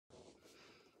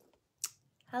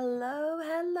Hello,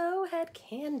 hello, Head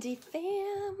Kandy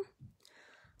fam.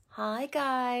 Hi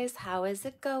guys, how is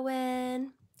it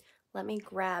going? Let me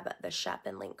grab the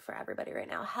shopping link for everybody right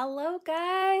now. Hello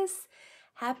guys,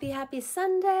 happy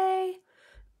Sunday.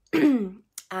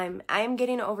 I'm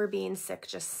getting over being sick,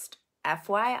 just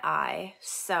FYI.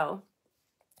 So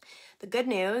the good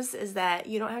news is that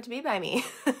you don't have to be by me.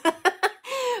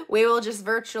 We will just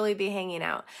virtually be hanging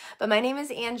out. But my name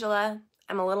is Angela.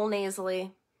 I'm a little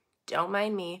nasally. Don't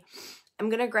mind me. I'm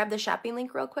going to grab the shopping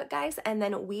link real quick, guys, and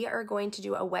then we are going to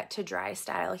do a wet to dry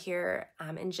style here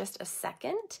in just a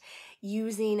second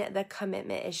using the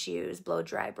Commitment Issues blow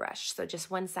dry brush. So just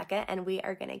 1 second and we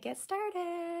are going to get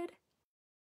started.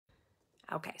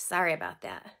 Okay, sorry about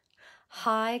that.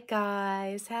 Hi,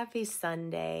 guys. Happy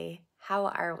Sunday. How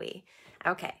are we?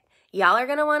 Okay. Y'all are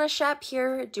going to want to shop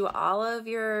here, do all of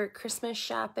your Christmas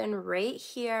shopping right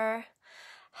here.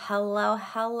 Hello,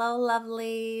 hello,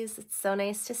 lovelies. It's so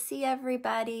nice to see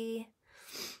everybody.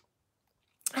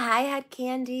 Hi, Head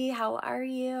Kandy. How are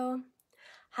you?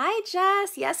 Hi,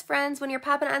 Jess. Yes, friends, when you're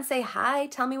popping on, say hi.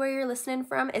 Tell me where you're listening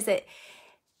from. Is it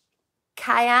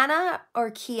Kiana or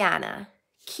Kiana?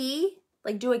 Key?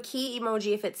 Like do a key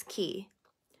emoji if it's key.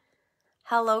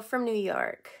 Hello from New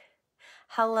York.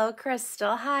 Hello,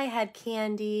 Crystal. Hi, Head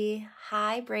Kandy.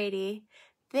 Hi, Brady.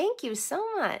 Thank you so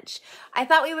much. I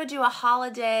thought we would do a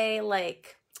holiday,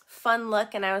 like, fun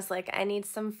look, and I was like, I need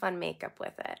some fun makeup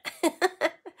with it.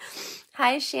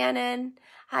 Hi, Shannon.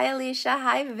 Hi, Alicia.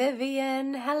 Hi,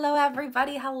 Vivian. Hello,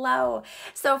 everybody. Hello.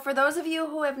 So for those of you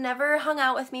who have never hung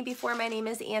out with me before, my name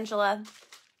is Angela.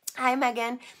 Hi,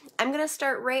 Megan. I'm going to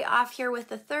start right off here with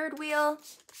the third wheel.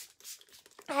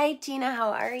 Hi, Tina.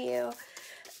 How are you?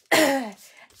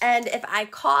 And if I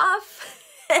cough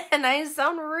and I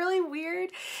sound really weird,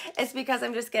 it's because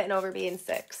I'm just getting over being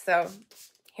sick. So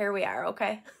here we are,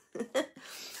 okay? But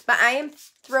I am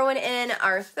throwing in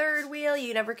our third wheel.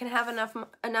 You never can have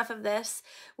enough of this.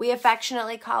 We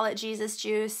affectionately call it Jesus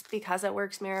juice because it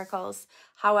works miracles.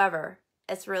 However,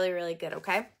 it's really, really good,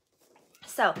 okay?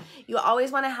 So you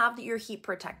always want to have your heat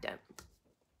protectant.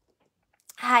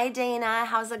 Hi, Dana.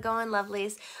 How's it going,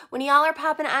 lovelies? When y'all are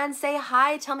popping on, say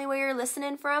hi. Tell me where you're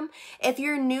listening from. If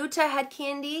you're new to Head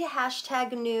Kandy,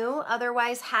 hashtag new,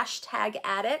 otherwise hashtag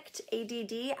addict,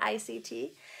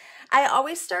 ADDICT. I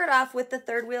always start off with the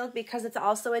third wheel because it's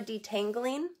also a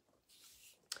detangling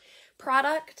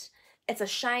product. It's a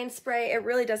shine spray. It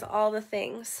really does all the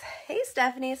things. Hey,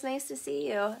 Stephanie. It's nice to see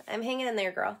you. I'm hanging in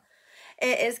there, girl.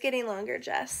 It is getting longer,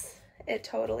 Jess. It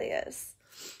totally is.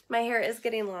 My hair is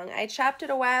getting long. I chopped it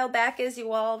a while back, as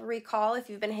you all recall, if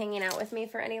you've been hanging out with me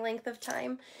for any length of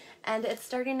time, and it's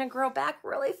starting to grow back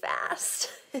really fast.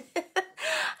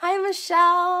 Hi,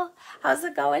 Michelle. How's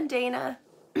it going, Dana?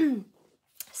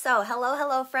 So,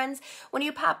 hello, friends. When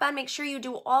you pop on, make sure you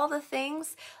do all the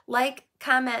things, like,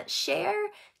 comment, share,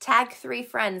 tag 3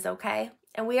 friends, okay?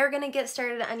 And we are going to get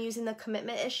started on using the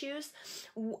Commitment Issues.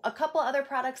 A couple other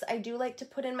products I do like to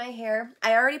put in my hair.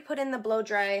 I already put in the blow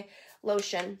dry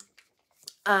lotion,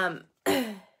 but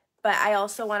I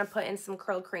also want to put in some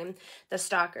curl cream, the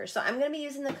stalker. So I'm going to be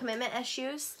using the Commitment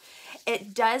Issues.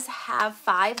 It does have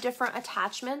 5 different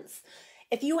attachments.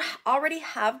 If you already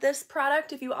have this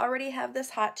product, if you already have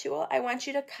this hot tool, I want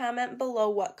you to comment below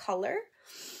what color.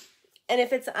 And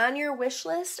if it's on your wish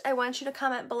list, I want you to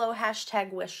comment below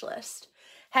hashtag wish list.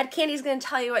 Head Kandy's going to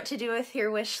tell you what to do with your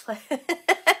wish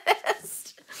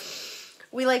list.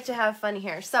 We like to have fun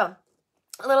here. So,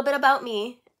 a little bit about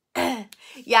me.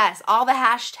 Yes, all the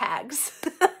hashtags.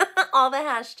 All the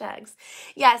hashtags.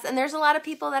 Yes, and there's a lot of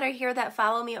people that are here that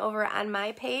follow me over on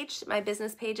my page, my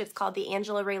business page. It's called the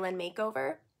Angela Raylan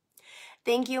Makeover.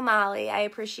 Thank you, Molly. I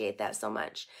appreciate that so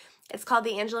much. It's called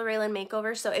the Angela Raylan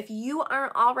Makeover. So if you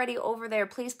aren't already over there,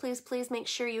 please, please, please make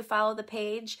sure you follow the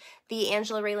page, the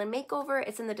Angela Raylan Makeover.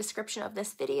 It's in the description of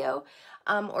this video.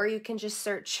 Or you can just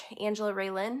search Angela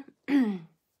Raylan.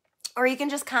 Or you can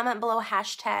just comment below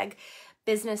hashtag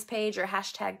business page or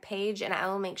hashtag page, and I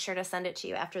will make sure to send it to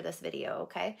you after this video,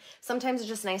 okay? Sometimes it's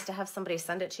just nice to have somebody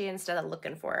send it to you instead of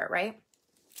looking for it, right?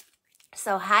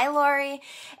 So, hi, Lori.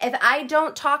 If I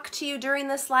don't talk to you during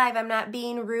this live, I'm not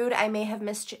being rude. I may have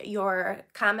missed your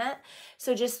comment.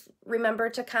 So just remember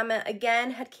to comment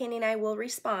again. Head Kandy and I will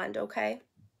respond, okay?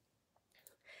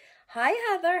 Hi,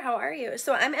 Heather. How are you?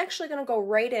 So I'm actually going to go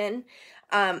right in.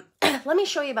 Let me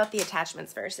show you about the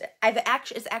attachments first.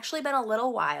 It's actually been a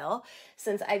little while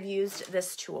since I've used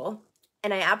this tool,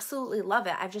 and I absolutely love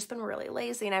it. I've just been really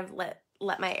lazy, and I've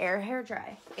let my hair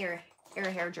dry. Air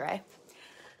dry.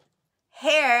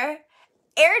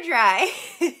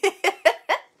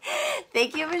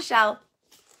 Thank you, Michelle.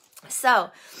 So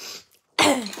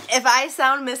If I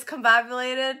sound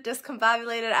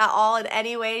discombobulated at all in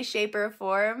any way, shape, or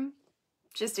form,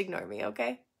 just ignore me,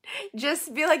 okay?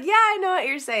 Just be like, yeah, I know what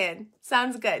you're saying.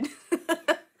 Sounds good.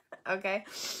 Okay?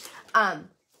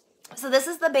 So this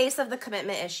is the base of the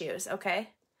commitment issues, okay?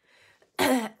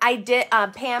 I did,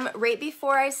 Pam, right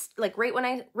before I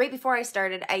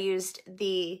started, I used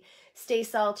the Stay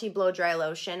Salty Blow Dry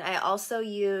Lotion. I also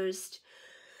used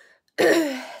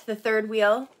the Third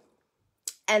Wheel.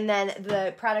 And then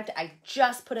the product I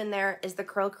just put in there is the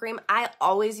curl cream. I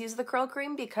always use the curl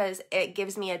cream because it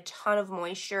gives me a ton of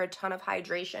moisture, a ton of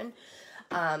hydration,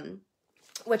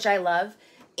 which I love.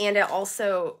 And it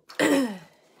also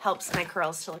helps my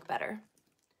curls to look better.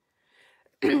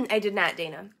 I did not,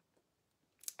 Dana.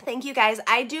 Thank you, guys.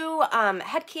 I do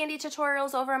head candy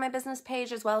tutorials over on my business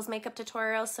page as well as makeup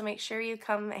tutorials, so make sure you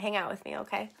come hang out with me,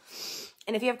 okay?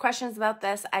 And if you have questions about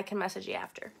this, I can message you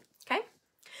after, okay?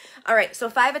 All right, so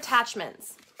 5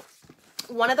 attachments.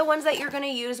 One of the ones that you're going to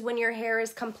use when your hair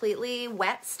is completely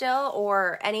wet still,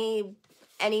 or let me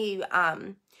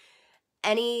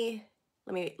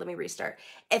restart.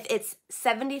 If it's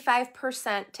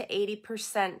 75% to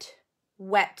 80%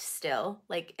 wet still,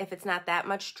 like if it's not that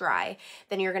much dry,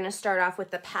 then you're going to start off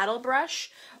with the paddle brush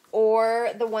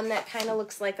or the one that kind of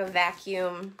looks like a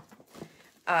vacuum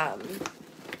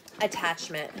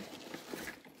attachment.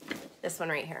 This one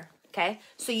right here. Okay,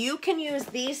 so you can use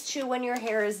these two when your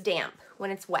hair is damp, when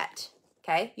it's wet,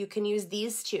 okay? You can use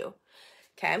these two,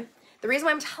 okay? The reason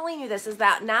why I'm telling you this is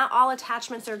that not all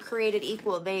attachments are created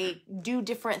equal. They do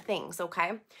different things,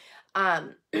 okay?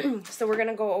 So we're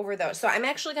gonna go over those. So I'm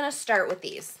actually gonna start with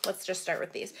these. Let's just start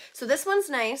with these. So this one's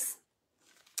nice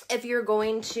if you're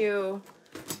going to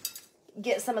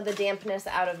get some of the dampness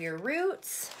out of your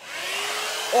roots,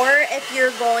 or if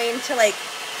you're going to like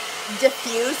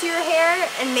diffuse your hair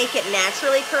and make it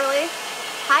naturally curly.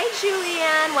 Hi,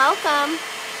 Julianne. Welcome.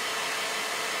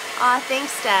 Aw,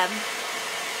 thanks, Deb.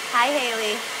 Hi,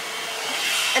 Haley.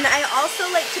 And I also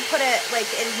like to put it like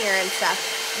in here and stuff.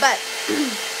 But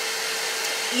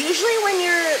usually when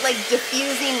you're like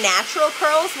diffusing natural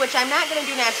curls, which I'm not going to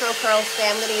do natural curls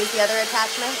today, I'm going to use the other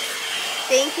attachment.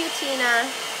 Thank you, Tina.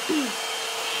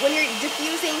 When you're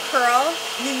diffusing curl,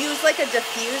 you use like a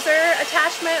diffuser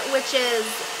attachment, which is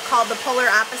called the polar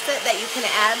opposite that you can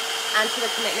add onto the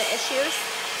commitment issues.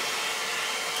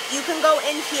 You can go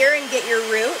in here and get your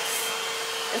roots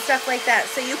and stuff like that.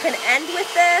 So you can end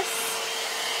with this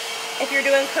if you're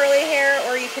doing curly hair,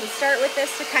 or you can start with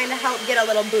this to kind of help get a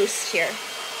little boost here,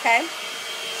 okay?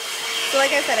 So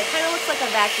like I said, it kind of looks like a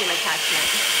vacuum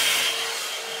attachment.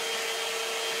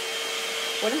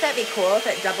 Wouldn't that be cool if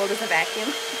it doubled as a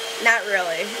vacuum? Not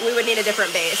really. We would need a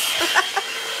different base.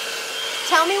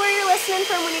 Tell me where you're listening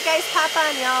from when you guys pop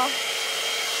on, y'all.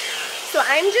 So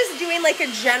I'm just doing like a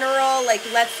general, like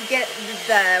let's get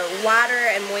the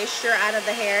water and moisture out of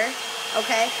the hair,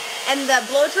 okay? And the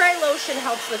blow dry lotion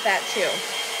helps with that too.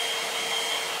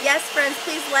 Yes, friends,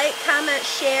 please like, comment,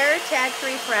 share, tag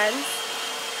 3 friends.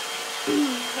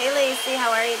 Hey, Lacey,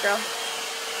 how are you, girl?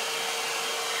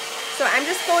 So I'm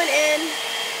just going in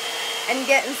and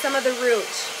getting some of the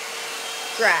root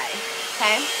dry,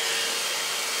 okay?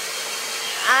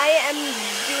 I am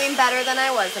doing better than I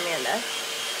was, Amanda.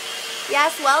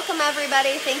 Yes, welcome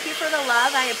everybody. Thank you for the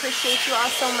love. I appreciate you all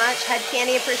so much. Head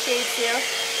Candy appreciates you.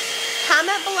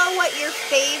 Comment below what your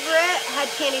favorite Head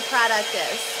Candy product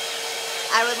is.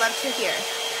 I would love to hear.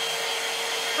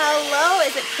 Hello,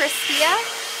 is it Christia?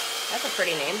 That's a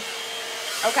pretty name.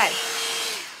 Okay.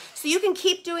 So you can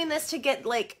keep doing this to get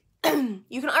like,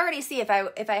 you can already see if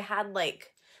I had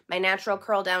like my natural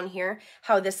curl down here,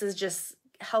 how this is just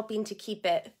helping to keep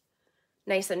it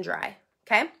nice and dry,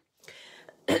 okay?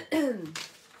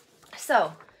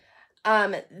 So,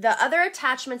 the other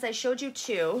attachments, I showed you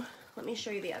 2. Let me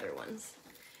show you the other ones.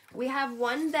 We have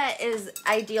one that is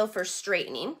ideal for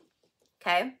straightening,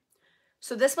 okay?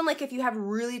 So this one, like if you have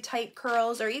really tight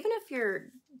curls, or even if your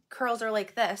curls are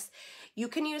like this, you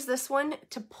can use this one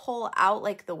to pull out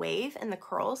like the wave and the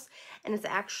curls, and it's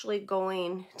actually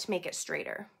going to make it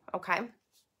straighter, okay?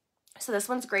 So this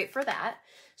one's great for that.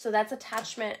 So that's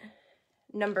attachment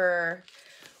number,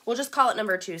 we'll just call it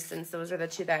number 2 since those are the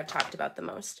 2 that I've talked about the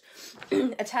most.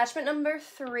 Attachment number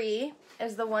 3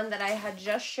 is the one that I had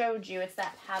just showed you. It's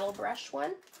that paddle brush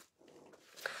one.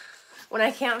 When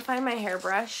I can't find my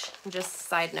hairbrush, just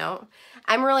side note,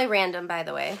 I'm really random, by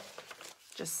the way.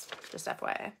 Just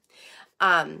FYI.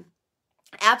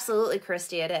 Absolutely,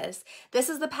 Christy, it is. This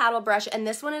is the paddle brush, and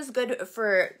this one is good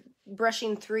for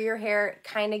brushing through your hair,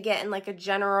 kind of getting like a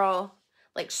general,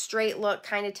 like straight look,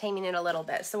 kind of taming it a little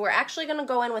bit. So we're actually going to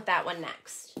go in with that one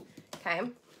next, okay?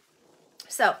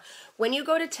 So when you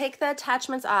go to take the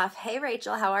attachments off, hey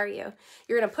Rachel, how are you?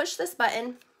 You're gonna push this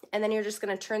button and then you're just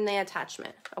gonna turn the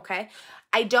attachment, okay?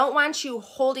 I don't want you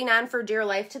holding on for dear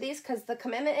life to these because the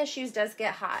Commitment Issues does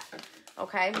get hot,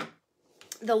 okay?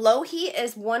 The low heat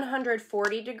is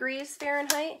 140 degrees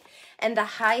Fahrenheit, and the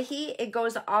high heat, it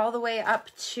goes all the way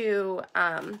up to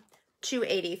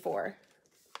 284,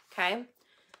 okay?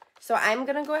 So I'm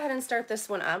gonna go ahead and start this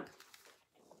one up.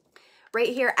 Right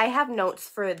here, I have notes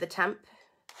for the temp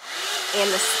and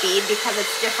the speed because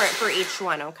it's different for each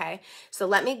one, okay? So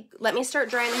let me start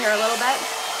drying the hair a little bit,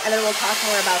 and then we'll talk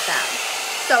more about that.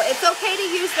 So it's okay to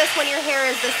use this when your hair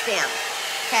is this damp,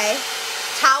 okay?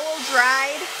 Towel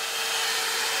dried,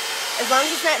 as long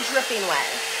as it's not dripping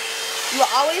wet. You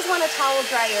always want to towel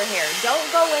dry your hair. Don't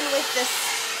go in with this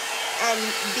and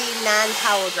be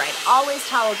non-towel dried. Always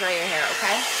towel dry your hair,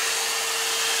 okay?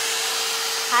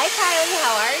 Hi Kylie,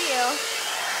 how are you?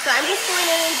 So I'm just going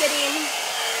in and getting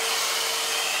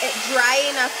it dry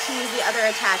enough to use the other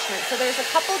attachment. So there's a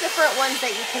couple different ones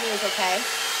that you can use, okay?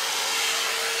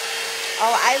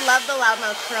 Oh, I love the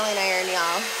Loudmouth curling iron,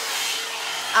 y'all.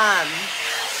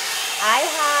 I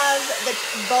have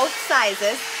both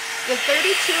sizes. The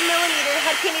 32 millimeter,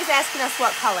 Head Kandy's asking us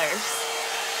what colors.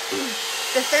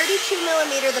 The 32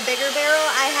 millimeter, the bigger barrel,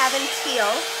 I have in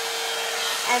teal.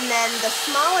 And then the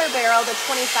smaller barrel, the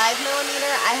 25 millimeter,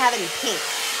 I have in pink.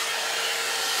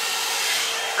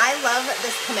 I love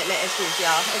this Commitment Issues,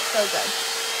 y'all. It's so good.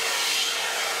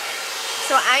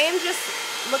 So I am just,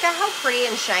 look at how pretty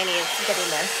and shiny it's getting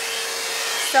this.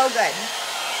 So good.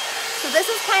 So this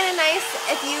is kind of nice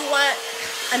if you want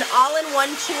an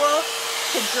all-in-one tool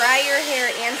to dry your hair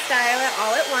and style it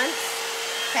all at once,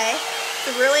 okay?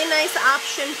 It's a really nice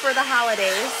option for the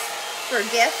holidays, for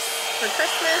gifts, for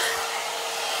Christmas,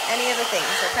 any of the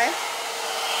things, okay?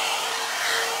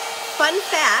 Fun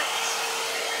fact,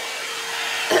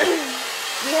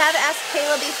 we have asked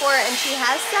Kayla before and she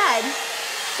has said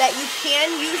that you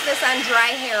can use this on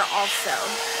dry hair also,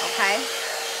 okay?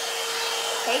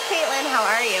 Hey Caitlin, how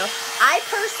are you? I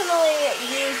personally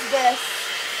use this,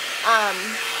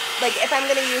 like if I'm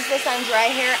gonna use this on dry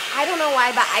hair, I don't know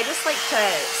why, but I just like to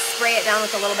spray it down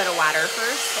with a little bit of water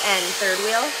first and third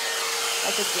wheel.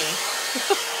 That's just me.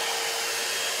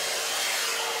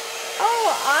 Oh,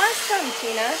 awesome,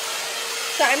 Tina.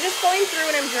 So I'm just going through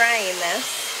and I'm drying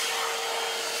this.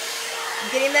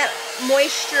 Getting that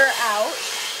moisture out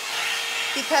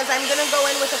because I'm gonna go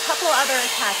in with a couple other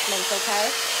attachments, okay?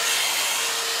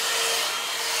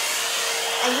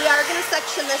 And we are gonna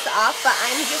section this off, but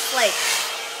I'm just like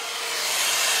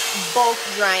bulk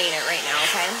drying it right now,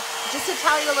 okay? Just to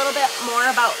tell you a little bit more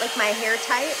about like my hair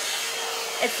type,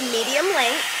 it's medium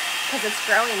length because it's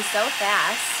growing so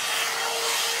fast.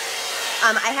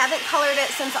 I haven't colored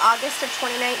it since August of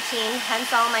 2019,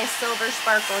 hence all my silver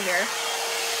sparkle here,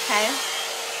 okay?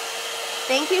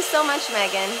 Thank you so much,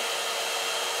 Megan.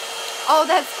 Oh,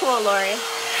 that's cool, Lori.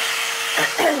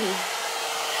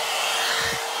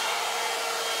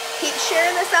 Keep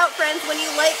sharing this out, friends. When you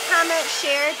like, comment,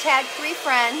 share, tag 3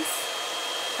 friends,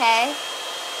 okay?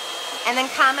 And then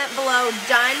comment below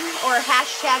done or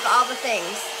hashtag all the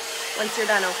things once you're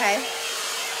done, okay?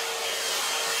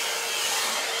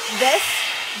 This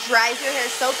dries your hair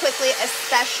so quickly,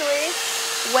 especially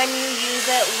when you use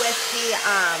it with the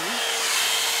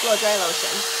blow dry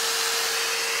lotion.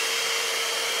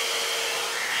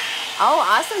 Oh,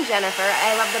 awesome, Jennifer.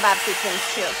 I love the Bobsy Twins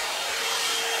too.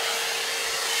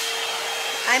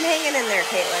 I'm hanging in there,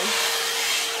 Caitlin.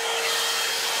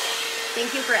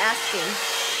 Thank you for asking.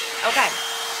 Okay.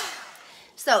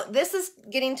 So this is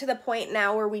getting to the point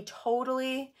now where we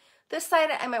totally, this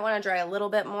side I might want to dry a little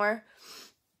bit more.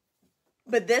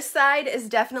 But this side is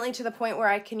definitely to the point where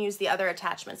I can use the other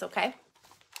attachments, okay?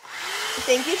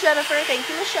 Thank you, Jennifer. Thank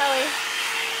you, Michelle.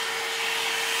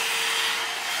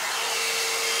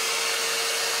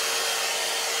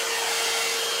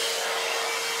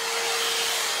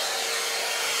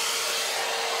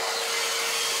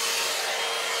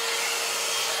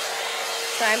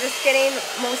 So I'm just getting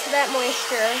most of that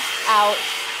moisture out.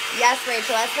 Yes,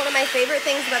 Rachel, that's one of my favorite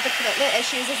things about the Commitment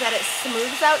Issues is that it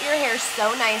smooths out your hair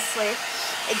so nicely.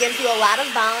 It gives you a lot of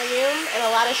volume and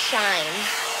a lot of shine.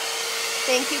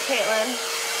 Thank you, Caitlin.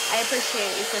 I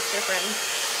appreciate you, sister friend.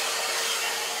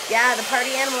 Yeah, the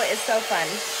party animal is so fun.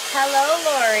 Hello,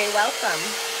 Lori. Welcome.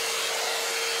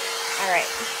 All right.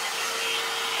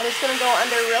 I'm just going to go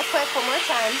under real quick one more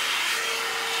time.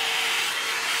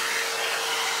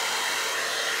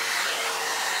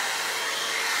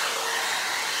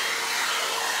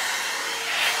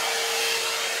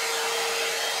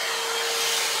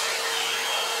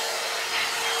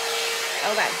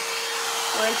 Okay,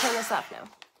 going to turn this off now.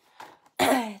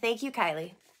 Thank you,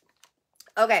 Kylie.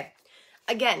 Okay,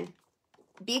 again,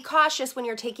 be cautious when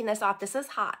you're taking this off. This is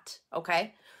hot,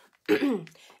 okay?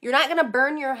 You're not going to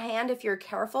burn your hand if you're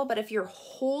careful, but if you're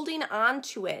holding on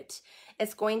to it,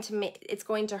 it's going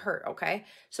to hurt, okay?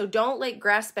 So don't like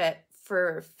grasp it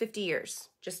for 50 years.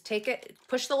 Just take it,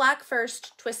 push the lock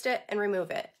first, twist it, and remove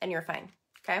it, and you're fine,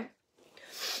 okay?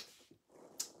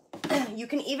 You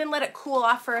can even let it cool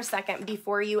off for a second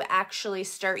before you actually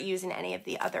start using any of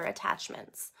the other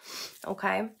attachments,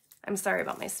 okay? I'm sorry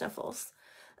about my sniffles.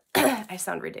 I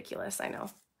sound ridiculous, I know.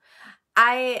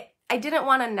 I didn't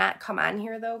want to not come on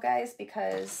here, though, guys,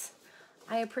 because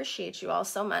I appreciate you all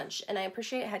so much, and I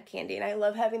appreciate Head Kandy, and I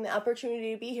love having the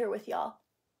opportunity to be here with y'all.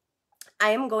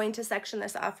 I am going to section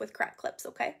this off with crack clips,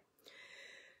 okay?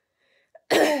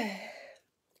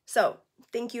 So,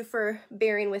 thank you for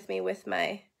bearing with me with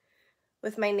my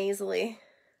nasally.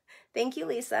 Thank you,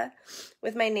 Lisa,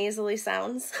 with my nasally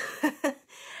sounds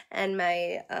and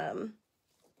my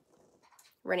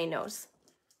runny nose.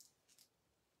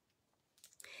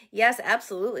 Yes,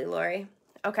 absolutely, Lori.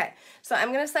 Okay, so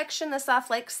I'm going to section this off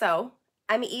like so.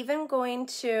 I'm even going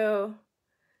to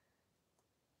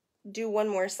do one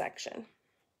more section.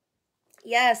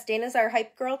 Yes, Dana's our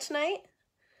hype girl tonight.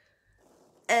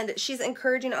 And she's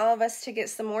encouraging all of us to get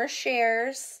some more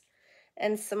shares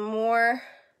and some more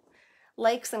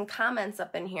likes and comments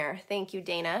up in here. Thank you,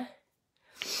 Dana.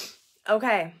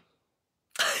 Okay.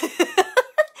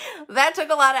 That took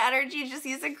a lot of energy just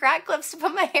using crack clips to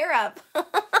put my hair up.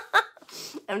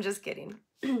 I'm just kidding.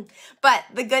 But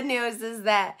the good news is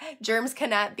that germs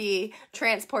cannot be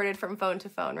transported from phone to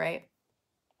phone, right?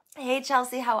 Hey,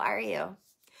 Chelsea, how are you?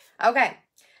 Okay,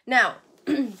 now,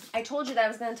 I told you that I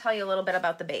was going to tell you a little bit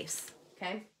about the base,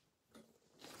 okay?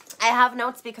 I have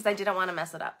notes because I didn't want to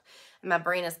mess it up. My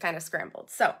brain is kind of scrambled.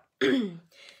 So,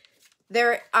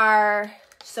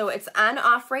 so it's on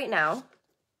off right now,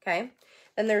 okay?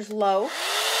 Then there's low,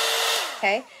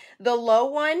 okay? The low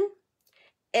one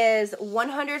is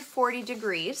 140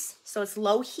 degrees, so it's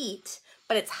low heat,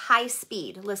 but it's high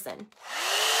speed. Listen,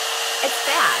 it's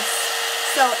fast,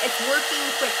 so it's working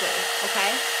quickly,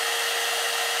 okay?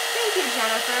 Thank you,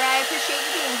 Jennifer. I appreciate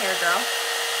you being here, girl.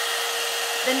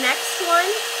 The next one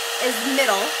is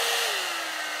middle,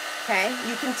 okay?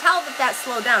 You can tell that that's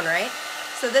slowed down, right?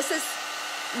 So this is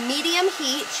medium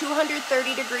heat,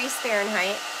 230 degrees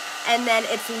Fahrenheit, and then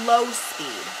it's low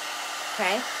speed,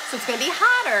 okay? So it's going to be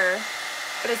hotter,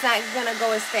 but it's not going to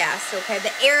go as fast, okay? The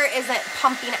air isn't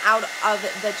pumping out of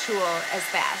the tool as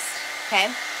fast, okay?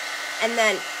 And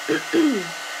then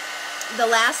the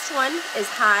last one is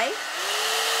high.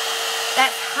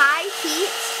 That's high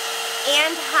heat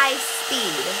and high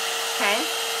speed, okay?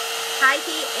 High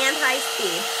heat and high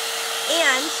speed.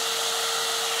 And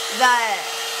the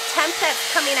temp that's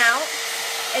coming out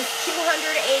is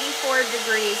 284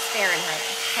 degrees Fahrenheit,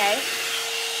 okay?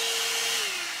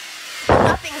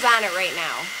 Nothing's on it right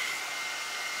now,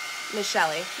 Miss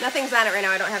Shelley. Nothing's on it right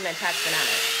now. I don't have an attachment on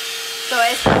it. So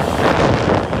it's...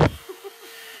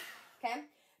 Okay?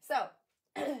 So,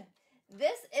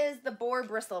 this is the boar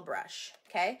bristle brush,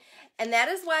 okay? And that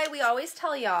is why we always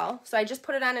tell y'all, so I just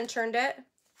put it on and turned it,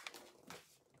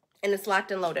 and it's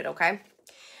locked and loaded, okay?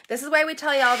 This is why we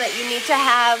tell y'all that you need to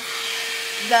have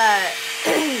the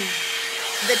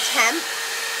temp,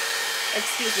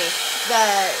 excuse me,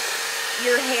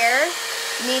 your hair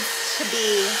needs to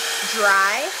be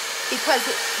dry, because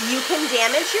you can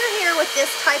damage your hair with this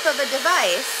type of a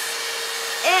device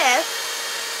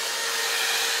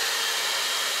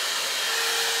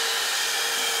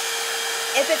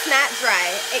if it's not dry.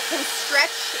 It can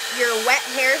stretch your wet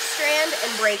hair strand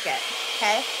and break it,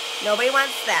 okay? Nobody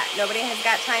wants that. Nobody has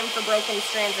got time for broken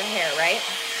strands of hair, right?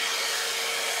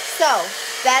 So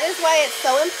that is why it's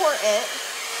so important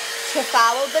to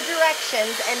follow the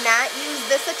directions and not use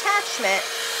this attachment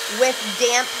with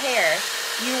damp hair.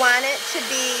 You want it to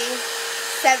be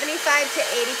 75 to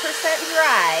 80%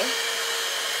 dry,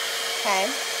 okay?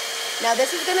 Now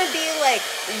this is gonna be like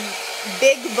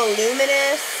big,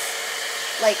 voluminous,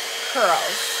 like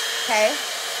curls, okay?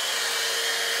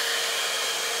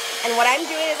 And what I'm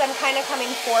doing is I'm kind of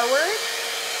coming forward,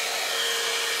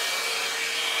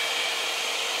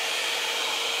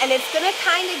 and it's gonna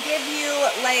kind of give you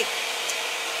like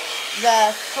the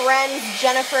Friends,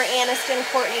 Jennifer Aniston,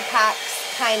 Courtney Cox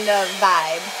kind of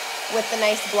vibe with the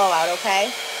nice blowout,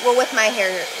 okay? Well, with my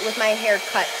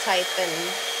haircut type and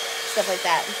stuff like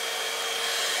that.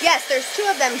 Yes, there's two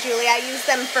of them, Julie. I used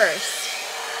them first.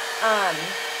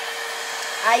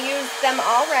 I used them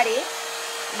already.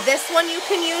 This one you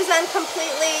can use on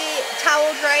completely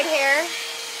towel dried hair,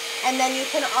 and then you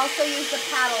can also use the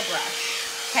paddle brush,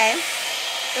 okay?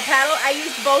 The paddle, I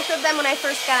used both of them when I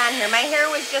first got on here. My hair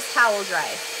was just towel dry,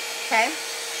 okay?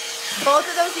 Both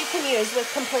of those you can use with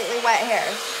completely wet hair,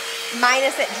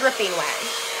 minus it dripping wet,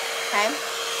 okay?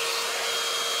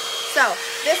 So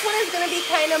this one is gonna be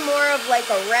kind of more of like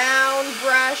a round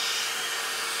brush.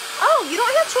 Oh, you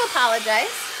don't have to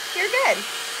apologize. You're good.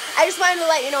 I just wanted to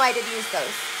let you know I did use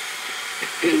those.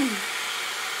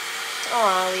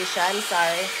 Oh, Alicia, I'm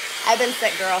sorry. I've been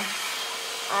sick, girl.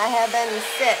 I have been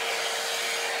sick.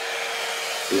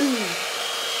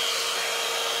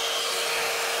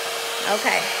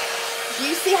 Okay. Do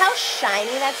you see how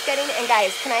shiny that's getting? And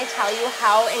guys, can I tell you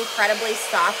how incredibly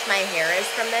soft my hair is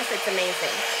from this? It's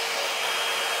amazing.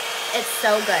 It's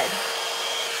so good.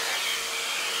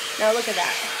 Now look at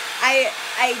that.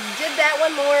 I did that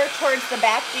one more towards the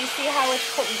back. Do you see how it's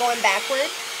going backward?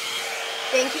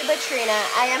 Thank you, Batrina.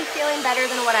 I am feeling better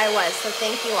than what I was, so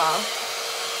thank you all.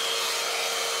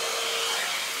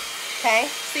 Okay,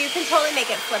 so you can totally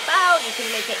make it flip out. You can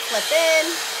make it flip in.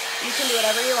 You can do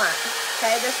whatever you want.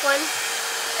 Okay, this one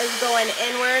is going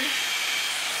inward.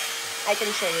 I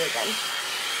can show you again.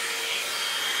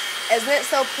 Isn't it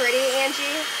so pretty,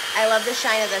 Angie? I love the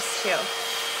shine of this too.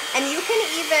 And you can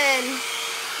even,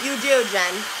 you do,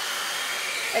 Jen.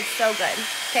 It's so good.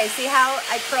 Okay, see how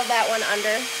I curled that one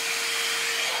under?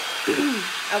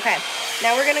 Okay,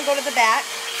 now we're gonna go to the back.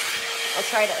 I'll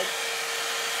try to.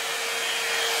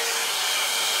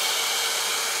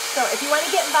 So if you want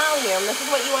to get volume, this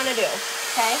is what you want to do,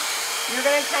 okay? You're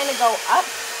gonna kind of go up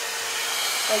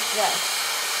like this.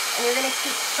 And you're gonna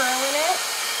keep curling it.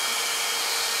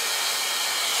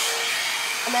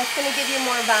 And that's gonna give you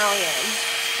more volume,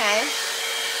 okay?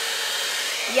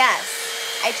 Yes,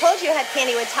 I told you Head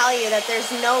Kandy would tell you that there's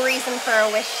no reason for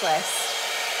a wish list.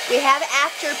 We have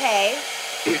Afterpay,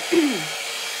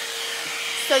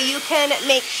 so you can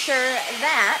make sure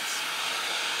that,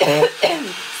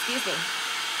 excuse me,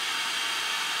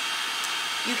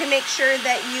 you can make sure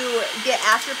that you get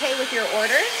Afterpay with your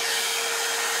order,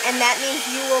 and that means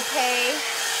you will pay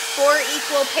 4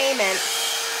 equal payments,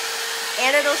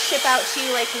 and it'll ship out to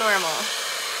you like normal.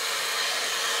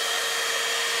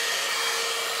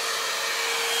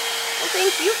 Well,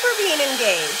 thank you for being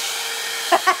engaged.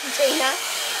 Dana,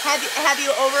 have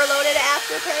you overloaded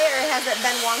Afterpay, or has it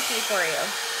been wonky for you?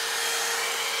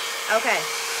 Okay,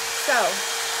 so,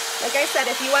 like I said,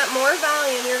 if you want more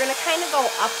volume, you're going to kind of go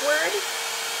upward.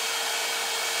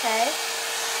 Okay.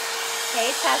 Hey,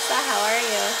 Tessa, how are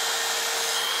you?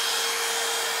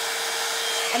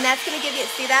 And that's going to give you,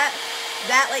 see that?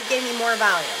 That like gave me more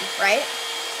volume, right?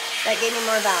 That gave me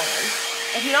more volume.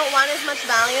 If you don't want as much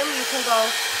volume, you can go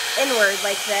inward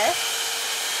like this.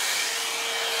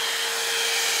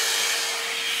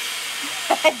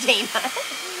 Dana.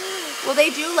 Well, they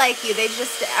do like you. They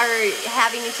just are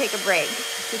having you take a break.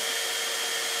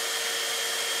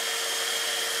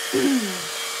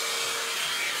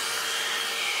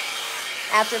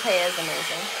 Afterpay is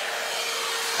amazing.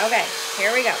 Okay,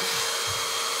 here we go.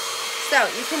 So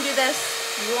you can do this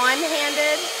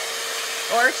one-handed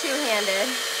or two-handed.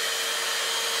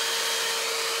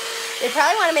 They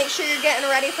probably want to make sure you're getting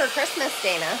ready for Christmas,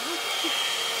 Dana.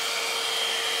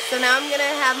 So now I'm going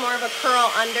to have more of a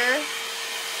curl under.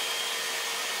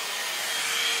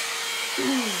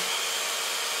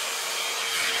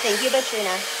 Thank you,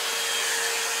 Batrina.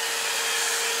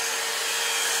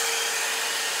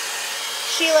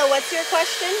 Sheila, what's your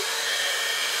question?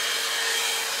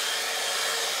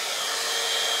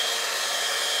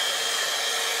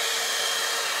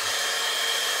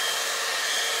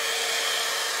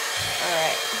 All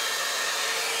right.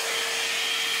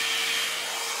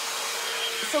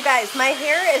 So guys, my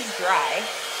hair is dry.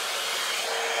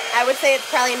 I would say it's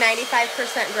probably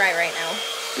 95% dry right now.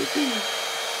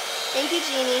 Thank you,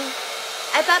 Jeannie.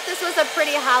 I thought this was a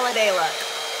pretty holiday look.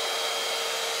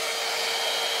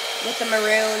 With the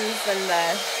maroons and the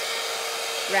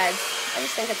reds. I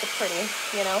just think it's a pretty,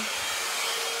 you know.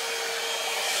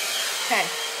 Okay.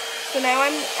 So now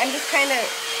I'm just kind of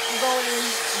going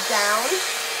down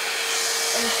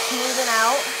and smoothing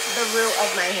out the root of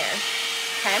my hair.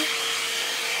 Okay?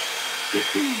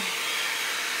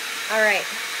 All right.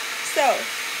 So,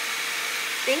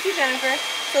 thank you, Jennifer.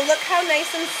 So look how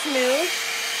nice and smooth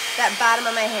that bottom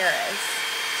of my hair is.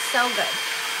 So good.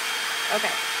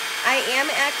 Okay. I am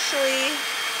actually,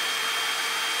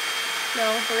 no,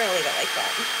 we're going to leave it like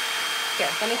that.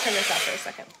 Here, let me turn this off for a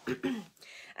second.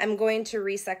 I'm going to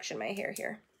resection my hair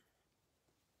here.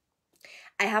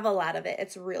 I have a lot of it.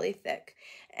 It's really thick.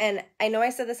 And I know I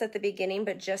said this at the beginning,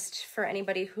 but just for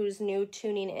anybody who's new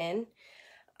tuning in,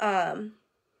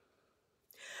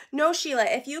 no, Sheila,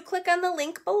 if you click on the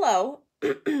link below,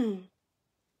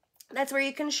 That's where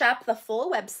you can shop the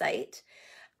full website.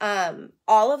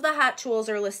 All of the hot tools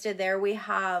are listed there. We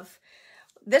have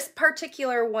this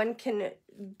particular one can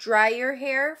dry your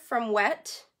hair from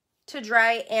wet to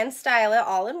dry and style it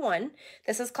all in one.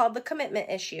 This is called the Commitment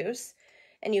Issues,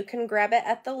 and you can grab it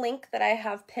at the link that I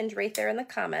have pinned right there in the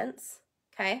comments.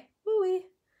 Okay, woo-wee,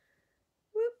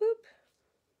 whoop, whoop.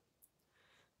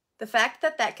 The fact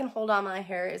that that can hold on my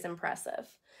hair is impressive.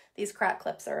 These crop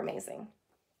clips are amazing.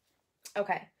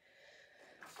 Okay,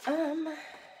 here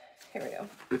we go.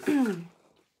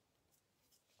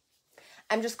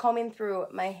 I'm just combing through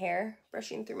my hair,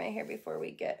 brushing through my hair before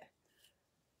we get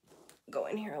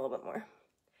going here a little bit more.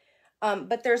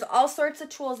 But there's all sorts of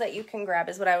tools that you can grab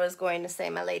is what I was going to say,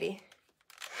 my lady.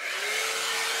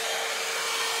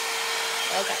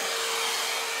 Okay.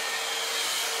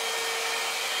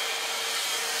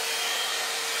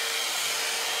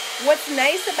 What's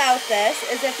nice about this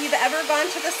is if you've ever gone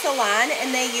to the salon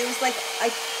and they use like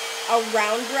a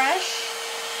round brush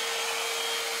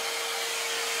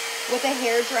with a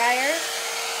hair dryer,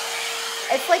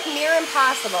 it's like near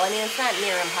impossible. I mean, it's not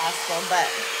near impossible, but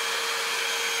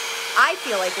I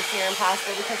feel like it's near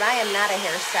impossible because I am not a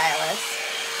hairstylist.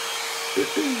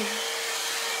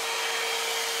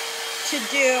 To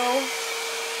do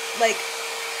like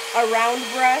a round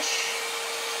brush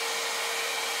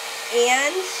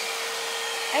and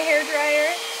a hair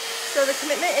dryer. So the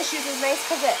Commitment Issues is nice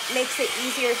because it makes it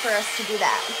easier for us to do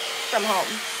that from home.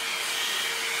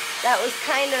 That was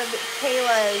kind of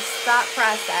Kayla's thought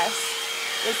process,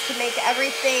 is to make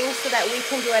everything so that we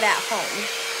can do it at home.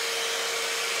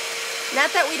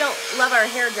 Not that we don't love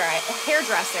our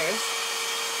hairdressers,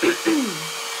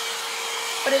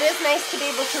 but it is nice to be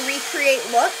able to recreate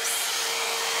looks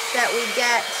that we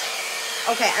get.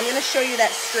 Okay, I'm going to show you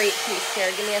that straight piece here.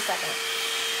 Give me a second.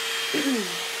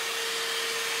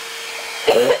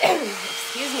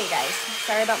 Excuse me, guys.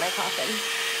 Sorry about my coughing.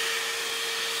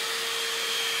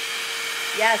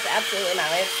 Yes, absolutely,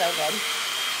 Molly. It's so good.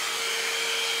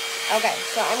 Okay,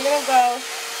 so I'm going to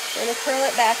curl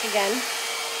it back again.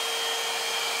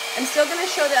 I'm still going to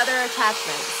show the other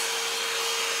attachments.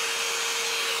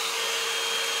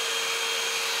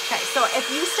 Okay, so if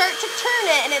you start to turn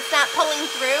it and it's not pulling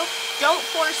through, don't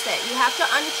force it. You have to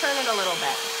unturn it a little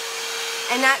bit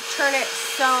and not turn it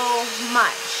so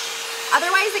much.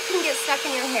 Otherwise, it can get stuck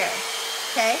in your hair,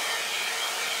 okay?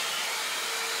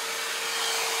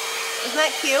 Isn't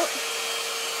that cute?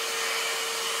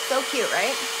 So cute,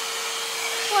 right?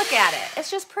 Look at it.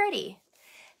 It's just pretty.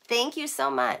 Thank you so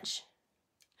much.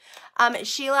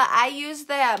 Sheila, I use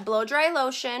the blow dry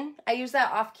lotion. I use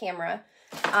that off camera.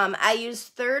 I use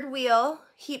Third Wheel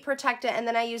Heat Protectant, and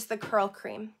then I use the curl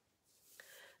cream.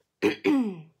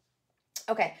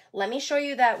 Okay, let me show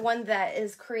you that one that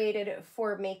is created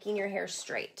for making your hair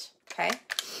straight, okay?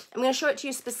 I'm going to show it to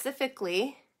you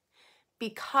specifically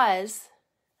because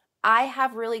I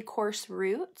have really coarse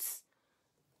roots,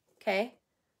 okay?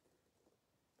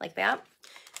 Like that.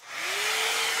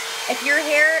 If your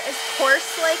hair is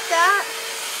coarse like that,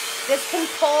 this can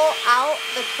pull out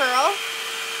the curl.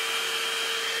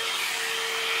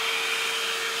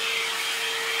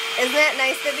 Isn't that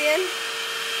nice, Vivian?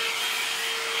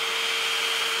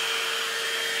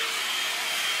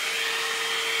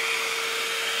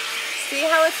 See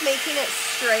how it's making it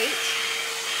straight?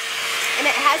 And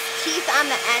it has teeth on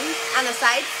the end, on the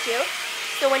sides too.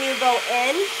 So when you go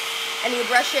in and you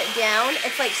brush it down,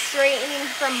 it's like straightening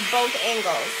from both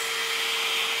angles.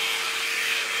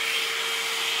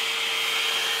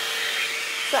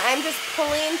 So I'm just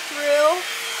pulling through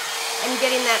and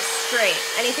getting that straight.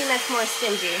 Anything that's more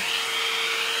stingy.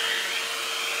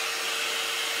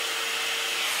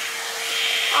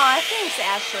 Aw, thanks,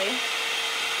 Ashley.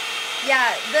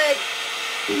 Yeah,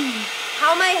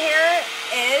 how my hair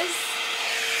is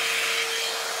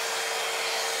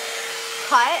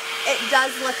cut, it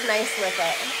does look nice with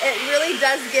it. It really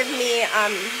does give me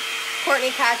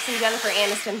Courtney Cox and Jennifer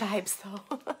Aniston vibes, though.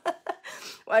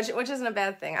 Which isn't a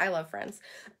bad thing. I love Friends.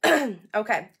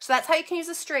 Okay, so that's how you can use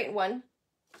a straight one.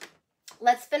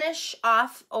 Let's finish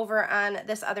off over on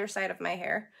this other side of my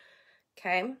hair.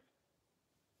 Okay.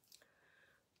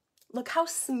 Look how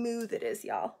smooth it is,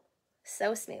 y'all.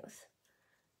 So smooth.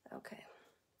 Okay.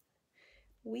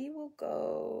 We will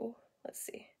go, let's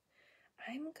see.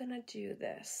 I'm gonna do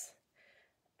this.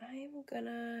 I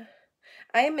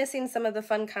am missing some of the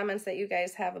fun comments that you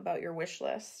guys have about your wish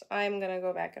list. I'm gonna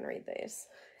go back and read these.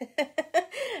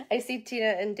 I see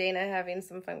Tina and Dana having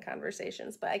some fun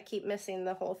conversations, but I keep missing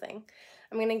the whole thing.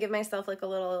 I'm gonna give myself like a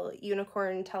little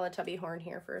unicorn Teletubby horn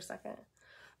here for a second.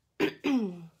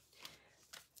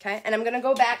 Okay, and I'm gonna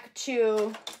go back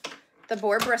to the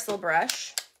boar bristle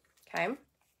brush. okay?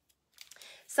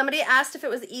 Somebody asked if it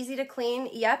was easy to clean.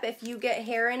 Yep, if you get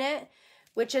hair in it,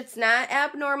 which it's not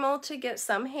abnormal to get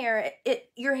some hair.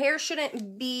 Your hair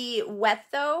shouldn't be wet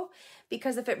though,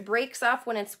 because if it breaks off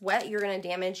when it's wet, you're gonna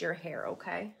damage your hair,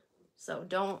 okay? So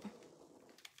don't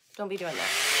be doing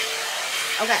that.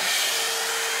 Okay.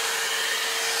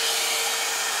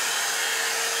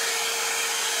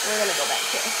 We're gonna go back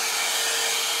here.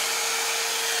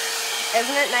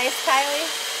 Isn't it nice, Kylie?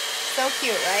 So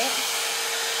cute, right?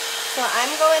 So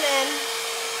I'm going in.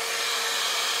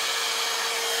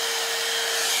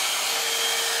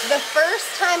 The first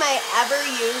time I ever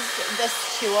used this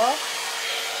tool,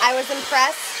 I was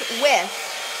impressed with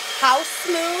how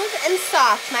smooth and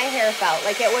soft my hair felt.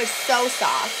 Like, it was so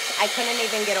soft. I couldn't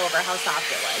even get over how soft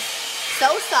it was.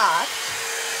 So soft,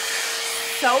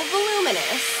 so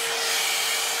voluminous,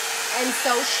 and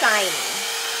so shiny.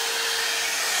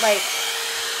 Like,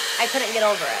 I couldn't get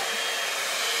over it.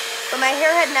 But my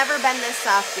hair had never been this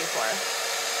soft before.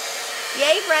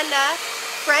 Yay, Brenda.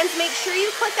 Friends, make sure you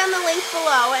click on the link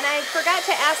below. And I forgot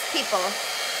to ask people.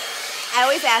 I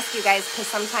always ask you guys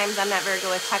because sometimes I'm not very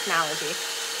good with technology.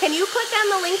 Can you click on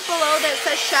the link below that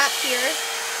says shop here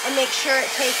and make sure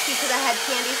it takes you to the Head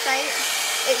Kandy site?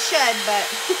 It should, but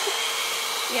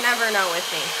you never know with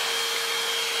me.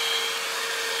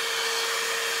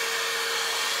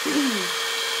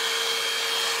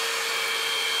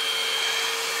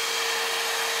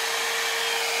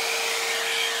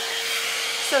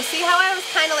 So see how I was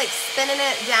kind of like spinning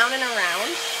it down and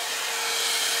around?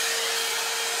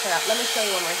 Here, let me show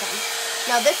you one more time.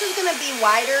 Now this is gonna be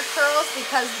wider curls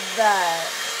because the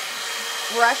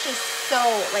brush is so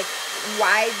like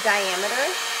wide diameter.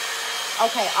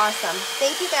 Okay, awesome.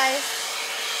 Thank you guys.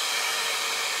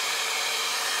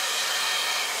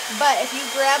 But if you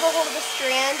grab a hold of the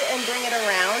strand and bring it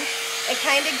around, it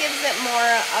kind of gives it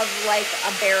more of like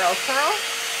a barrel curl.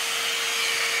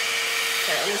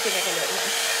 Here, let me see if I can do it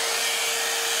here.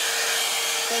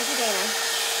 Thank you, Dana.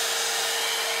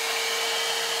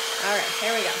 All right,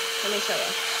 here we go. Let me show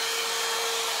you.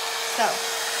 So,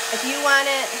 if you want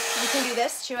it, you can do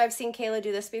this too. I've seen Kayla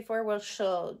do this before where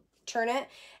she'll turn it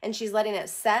and she's letting it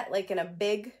set like in a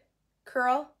big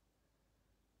curl.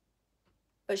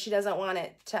 But she doesn't want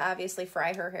it to obviously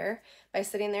fry her hair by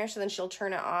sitting there. So then she'll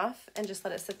turn it off and just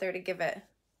let it sit there to give it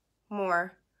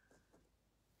more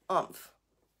oomph.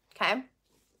 Okay.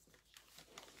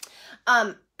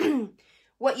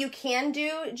 What you can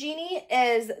do, Jeannie,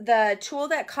 is the tool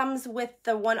that comes with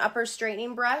the one upper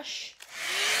straightening brush.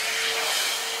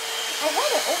 I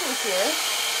have it over here.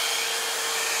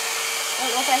 I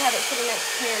don't know if I have it sitting next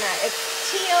to me or not. It's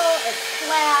teal, it's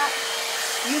flat.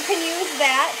 You can use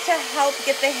that to help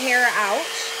get the hair out.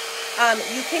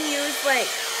 You can use like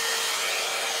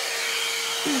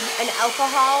an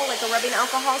alcohol, like a rubbing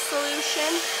alcohol solution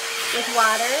with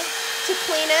water to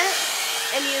clean it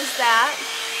and use that.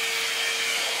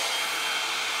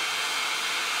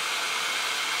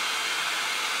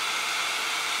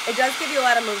 It does give you a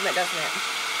lot of movement, doesn't it?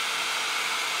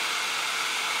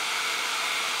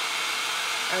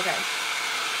 Okay.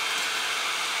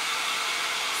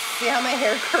 See how my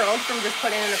hair curled from just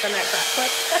putting it up in that crop clip?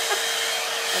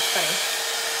 That's funny.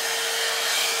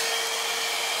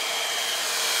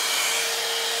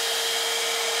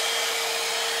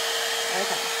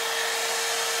 Okay.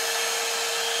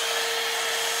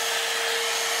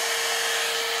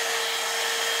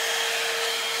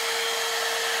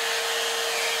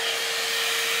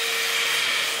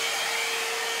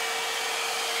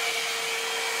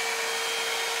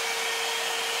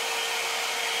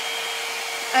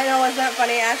 I know, isn't that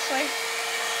funny, Ashley?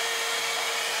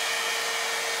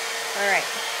 All right.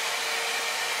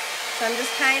 So I'm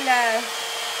just kind of,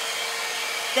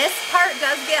 this part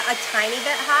does get a tiny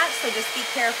bit hot, so just be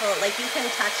careful. Like, you can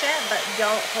touch it, but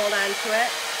don't hold on to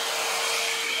it.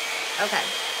 Okay.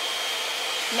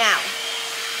 Now,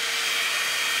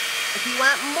 if you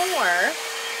want more,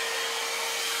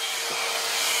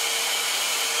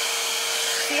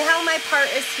 see how my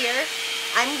part is here?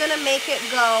 I'm going to make it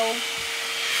go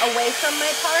away from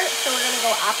my part, so we're going to go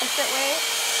opposite way.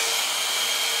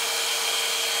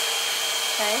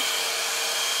 Okay?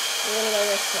 We're going to go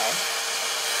this way.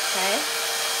 Okay?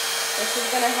 This is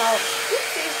going to help.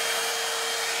 Oopsie.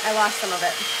 I lost some of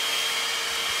it.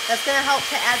 That's going to help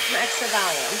to add some extra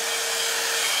volume.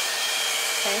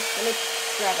 Okay? Let me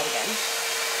grab it again.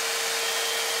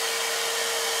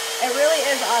 It really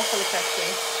is awesome, Christy.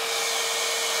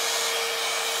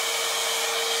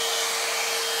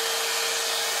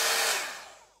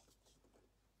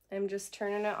 I'm just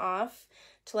turning it off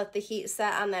to let the heat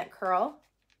set on that curl.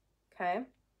 Okay.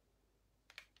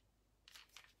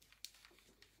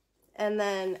 and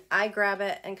then I grab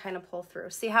it and kind of pull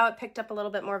through. See how it picked up a little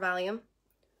bit more volume?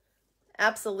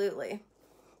 Absolutely.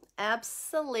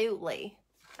 Absolutely.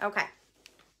 Okay.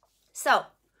 So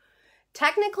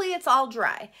technically it's all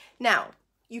dry. Now,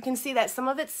 you can see that some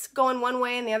of it's going one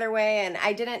way and the other way, and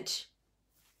I didn't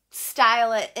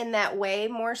style it in that way,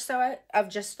 more so of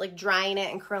just like drying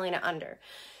it and curling it under.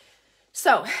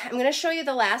 So I'm going to show you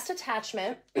the last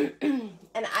attachment,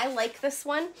 and I like this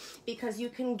one because you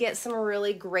can get some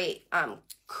really great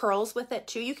curls with it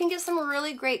too. You can get some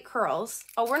really great curls.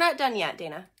 Oh, we're not done yet,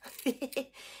 Dana.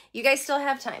 You guys still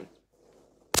have time.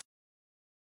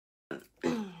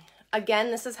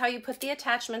 Again, this is how you put the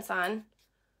attachments on.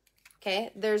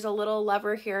 Okay, there's a little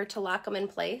lever here to lock them in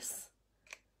place.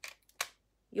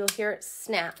 You'll hear it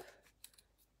snap.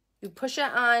 You push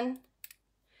it on,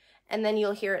 and then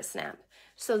you'll hear it snap.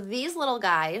 So these little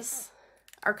guys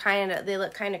are they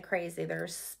look kind of crazy. They're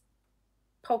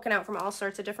poking out from all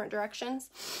sorts of different directions.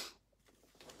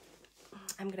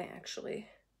 I'm going to actually,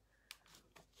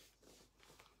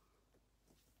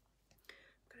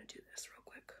 do this real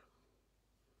quick.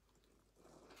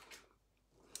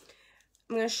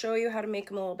 I'm going to show you how to make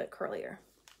them a little bit curlier,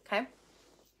 okay?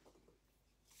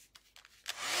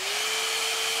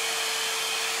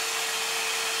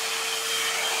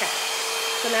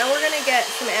 So now we're going to get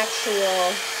some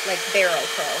actual, like, barrel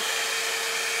curls,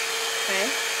 okay?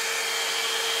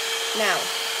 Now,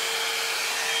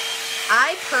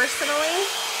 I personally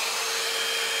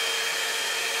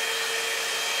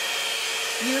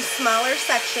use smaller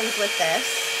sections with this,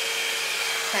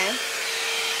 okay?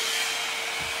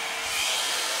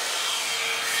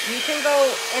 You can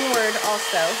go inward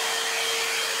also,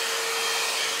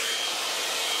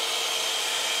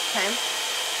 okay?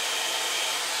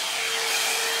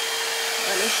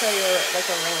 Let me show you like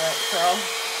a ringlet curl.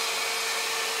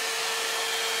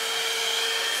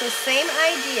 So same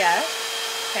idea,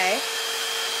 okay?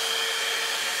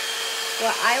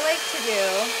 What I like to do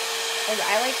is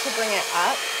I like to bring it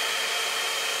up,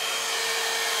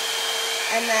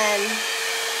 and then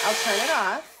I'll turn it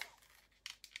off.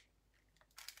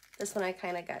 This one I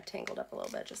kind of got tangled up a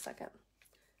little bit, just a second.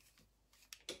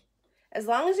 As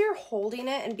long as you're holding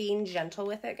it and being gentle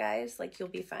with it, guys, like, you'll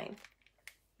be fine.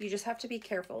 You just have to be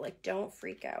careful, like, don't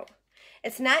freak out.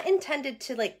 It's not intended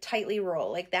to like tightly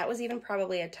roll. Like, that was even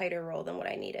probably a tighter roll than what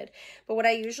I needed. But what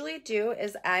I usually do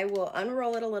is I will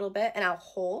unroll it a little bit and I'll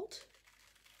hold,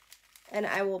 and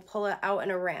I will pull it out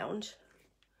and around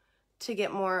to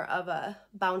get more of a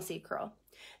bouncy curl.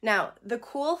 Now, the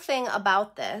cool thing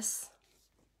about this,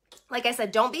 like I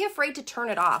said, don't be afraid to turn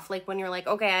it off. Like, when you're like,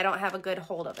 okay, I don't have a good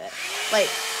hold of it. Like,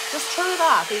 just turn it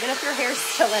off, even if your hair's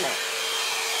still in it,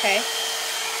 okay?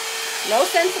 No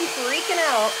sense in freaking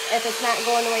out if it's not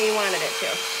going the way you wanted it to,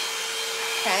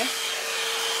 okay?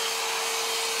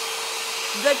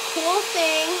 The cool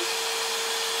thing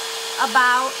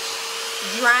about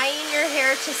drying your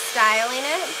hair to styling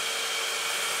it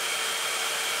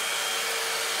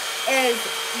is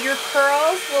your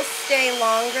curls will stay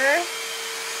longer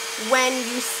when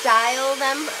you style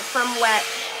them from wet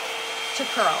to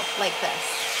curl like this,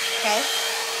 okay?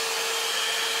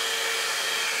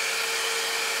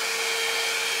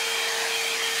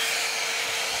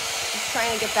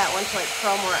 Trying to get that one to like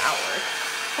curl more outward.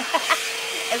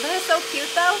 Isn't it so cute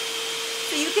though?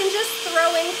 So you can just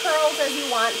throw in curls as you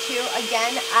want to.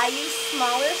 Again, I use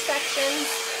smaller sections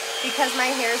because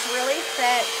my hair is really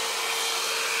thick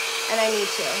and I need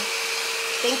to.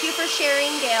 Thank you for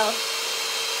sharing, Gail.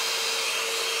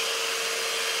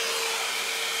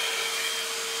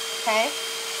 Okay,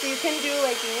 so you can do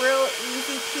like real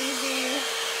easy peasy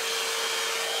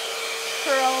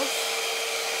curls.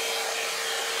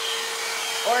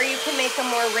 Or you can make them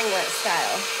more ringlet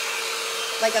style,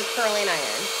 like a curling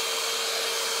iron.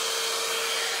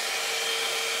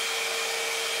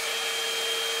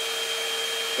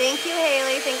 Thank you,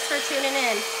 Haley. Thanks for tuning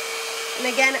in. And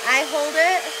again, I hold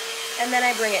it, and then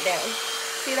I bring it down.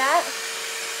 See that?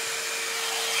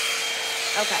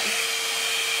 Okay.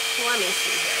 Let me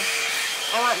see here.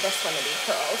 I want this one to be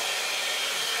curled.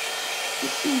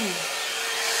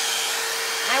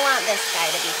 I want this guy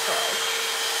to be curled.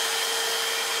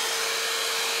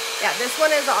 Yeah, this one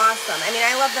is awesome. I mean,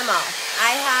 I love them all.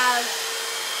 I have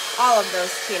all of those,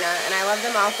 Tina, and I love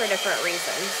them all for different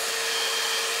reasons.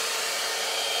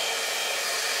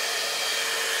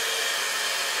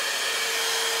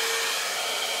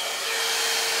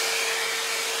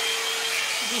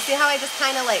 Do you see how I just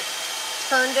kind of like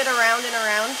turned it around and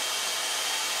around?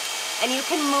 And you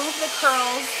can move the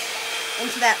curls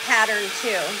into that pattern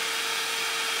too.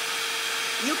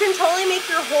 You can totally make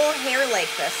your whole hair like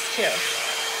this too.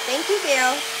 Thank you,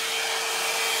 Gail.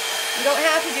 You don't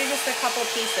have to do just a couple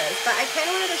pieces, but I kind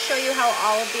of wanted to show you how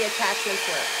all of the attachments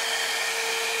work.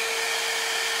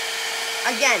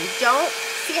 Again, don't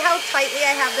see how tightly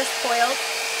I have this coiled?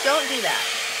 Don't do that.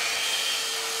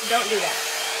 Don't do that.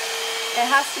 It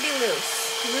has to be loose,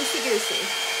 loosey-goosey,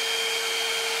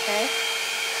 okay?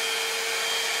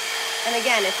 And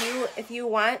again, if you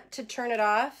want to turn it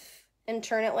off and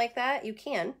turn it like that, you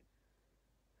can.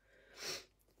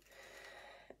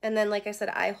 And then, like I said,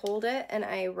 I hold it and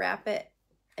I wrap it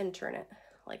and turn it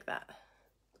like that.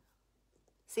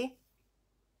 See?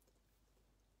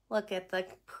 Look at the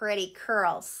pretty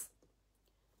curls.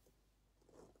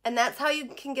 And that's how you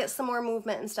can get some more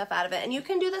movement and stuff out of it. And you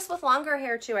can do this with longer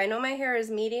hair too. I know my hair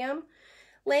is medium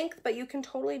length, but you can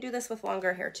totally do this with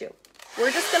longer hair too.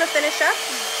 We're just gonna finish up.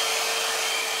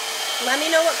 Let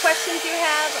me know what questions you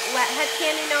have. Let Head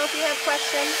Kandy know if you have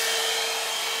questions.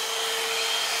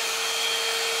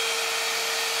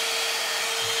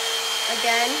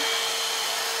 Again,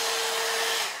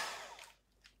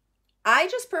 I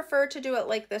just prefer to do it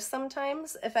like this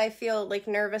sometimes if I feel like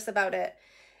nervous about it.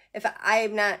 If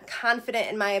I'm not confident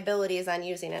in my abilities on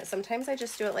using it, sometimes I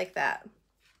just do it like that.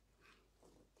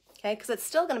 Okay, because it's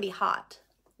still going to be hot.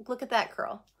 Look at that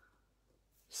curl.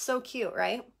 So cute,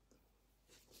 right?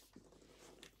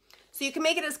 So you can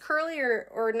make it as curly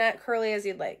or not curly as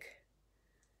you'd like.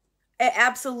 It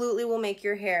absolutely will make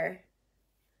your hair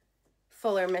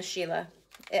fuller, Miss Sheila.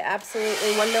 It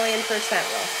absolutely 1,000,000%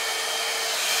 will.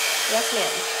 Yes,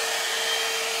 ma'am.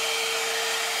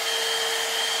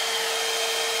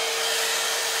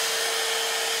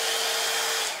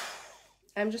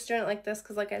 I'm just doing it like this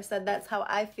because, like I said, that's how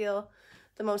I feel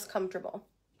the most comfortable.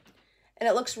 And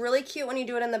it looks really cute when you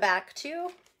do it in the back too.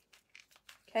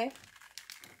 Okay.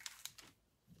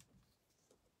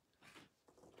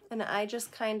 And I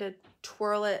just kind of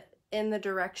twirl it in the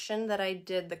direction that I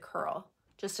did the curl,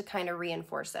 just to kind of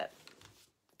reinforce it.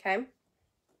 Okay.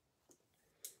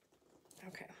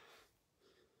 Okay.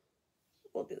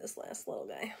 We'll do this last little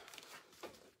guy.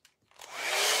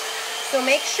 So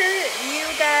make sure you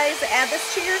guys add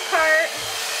this to your cart.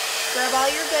 Grab all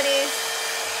your goodies.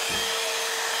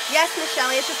 Yes,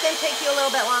 Michelle, it's just going to take you a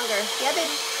little bit longer. Yeah,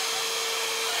 baby.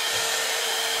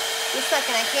 Just a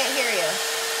second, I can't hear you.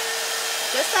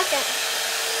 Just a second.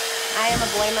 I am a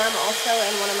boy mom also,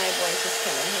 and one of my boys just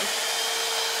came in here.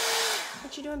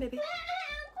 What you doing, baby?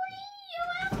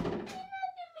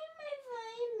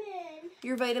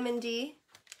 Your vitamin D?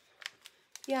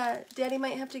 Yeah, Daddy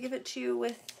might have to give it to you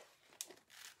with...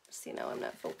 See, now I'm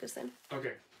not focusing.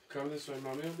 Okay, come this way.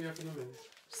 Mommy will be up in a minute.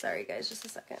 Sorry, guys, just a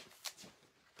second.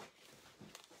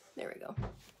 There we go.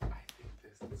 I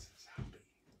think this is happy.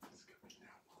 It's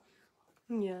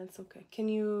coming down. Yeah, it's okay. Can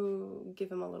you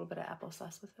give him a little bit of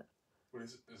applesauce with it? What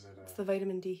is it? Is it It's the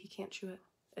vitamin D. He can't chew it.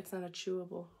 It's not a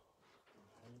chewable.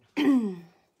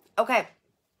 Okay.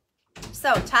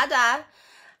 So, ta-da.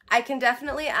 I can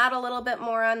definitely add a little bit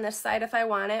more on this side if I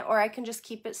want it, or I can just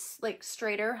keep it like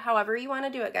straighter, however you want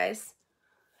to do it, guys.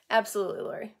 Absolutely,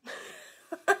 Lori.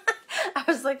 I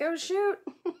was like, oh shoot.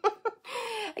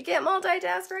 I can't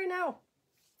multitask right now.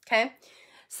 Okay.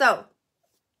 So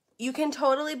you can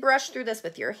totally brush through this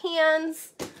with your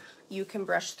hands. You can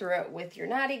brush through it with your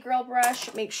Naughty Girl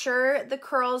brush. Make sure the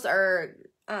curls are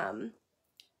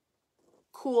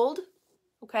cooled.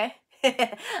 Okay.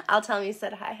 I'll tell him you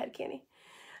said hi, Head Kandy.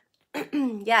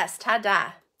 Yes,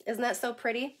 ta-da. Isn't that so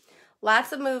pretty?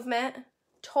 Lots of movement.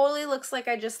 Totally looks like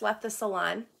I just left the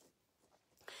salon.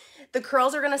 The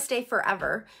curls are going to stay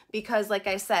forever because, like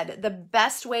I said, the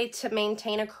best way to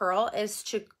maintain a curl is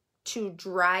to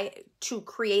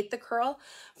create the curl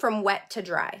from wet to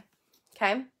dry.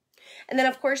 Okay? And then,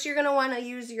 of course, you're going to want to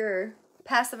use your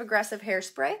passive-aggressive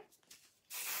hairspray.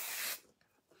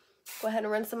 Go ahead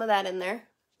and run some of that in there.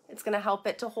 It's going to help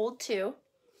it to hold too.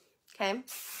 Okay?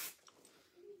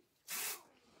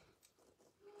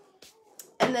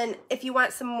 And then if you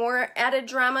want some more added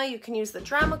drama, you can use the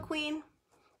Drama Queen.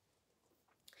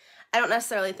 I don't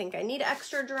necessarily think I need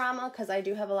extra drama because I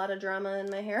do have a lot of drama in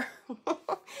my hair.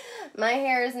 My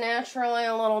hair is naturally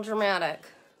a little dramatic.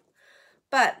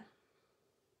 But,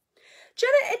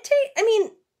 Jenna,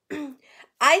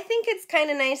 I think it's kind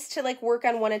of nice to like work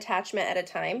on one attachment at a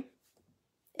time,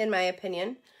 in my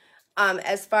opinion.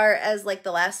 As far as like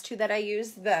the last two that I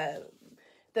used, the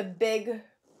big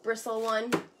bristle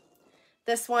one,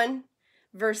 this one,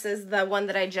 versus the one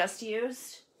that I just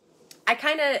used. I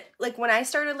kind of, like when I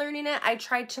started learning it, I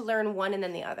tried to learn one and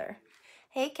then the other.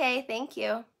 Hey, Kay, thank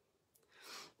you.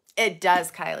 It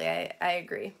does, Kylie, I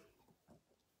agree.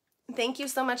 Thank you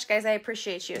so much, guys. I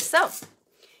appreciate you. So,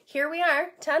 here we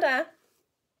are. Ta-da.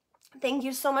 Thank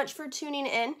you so much for tuning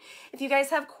in. If you guys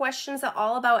have questions at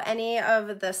all about any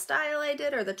of the style I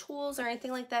did or the tools or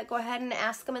anything like that, go ahead and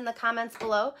ask them in the comments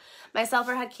below. Myself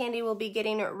or Head Kandy will be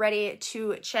getting ready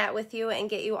to chat with you and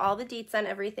get you all the deets on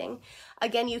everything.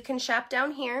 Again, you can shop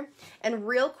down here. And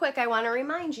real quick, I want to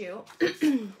remind you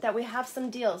that we have some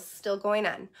deals still going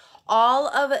on. All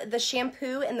of the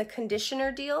shampoo and the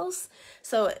conditioner deals,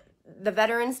 so the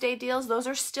Veterans Day deals, those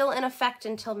are still in effect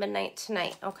until midnight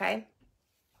tonight, okay?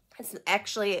 It's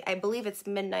actually, I believe it's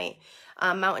midnight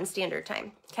Mountain Standard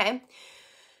Time, okay?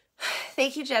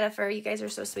 Thank you, Jennifer. You guys are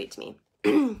so sweet to me.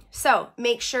 So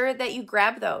make sure that you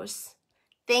grab those.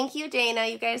 Thank you, Dana.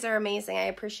 You guys are amazing. I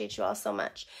appreciate you all so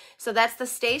much. So that's the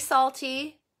Stay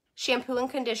Salty shampoo and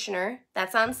conditioner.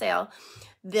 That's on sale.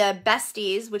 The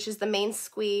Besties, which is the main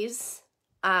squeeze,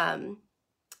 and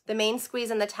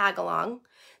the tag along.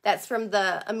 That's from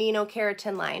the amino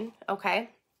keratin line,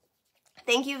 okay?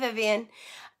 Thank you, Vivian.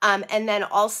 And then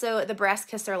also the Brass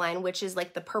Kisser line, which is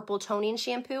like the purple toning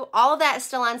shampoo. All of that is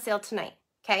still on sale tonight,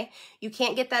 okay? You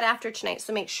can't get that after tonight,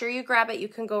 so make sure you grab it. You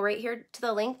can go right here to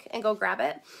the link and go grab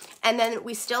it. And then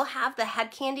we still have the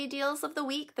Head Kandy deals of the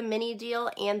week, the mini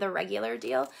deal and the regular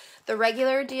deal. The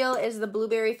regular deal is the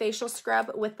blueberry facial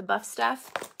scrub with the buff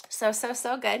stuff.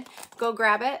 So good. Go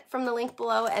grab it from the link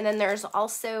below. And then there's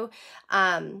also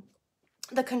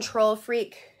the Control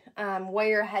Freak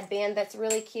wire headband that's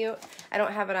really cute. I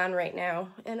don't have it on right now,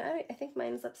 and I think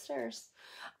mine's upstairs.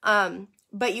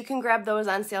 But you can grab those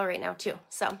on sale right now too.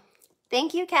 So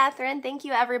thank you, Catherine. Thank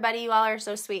you, everybody. You all are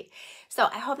so sweet. So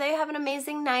I hope that you have an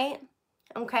amazing night.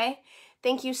 Okay.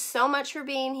 Thank you so much for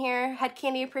being here. Head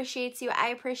Kandy appreciates you. I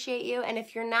appreciate you. And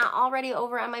if you're not already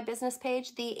over on my business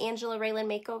page, the Angela Raylan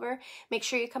Makeover, make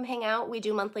sure you come hang out. We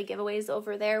do monthly giveaways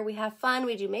over there. We have fun.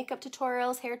 We do makeup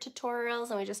tutorials, hair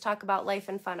tutorials, and we just talk about life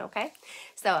and fun, okay?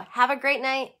 So have a great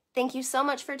night. Thank you so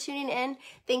much for tuning in.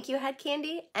 Thank you, Head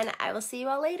Kandy, and I will see you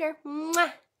all later.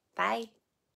 Mwah! Bye.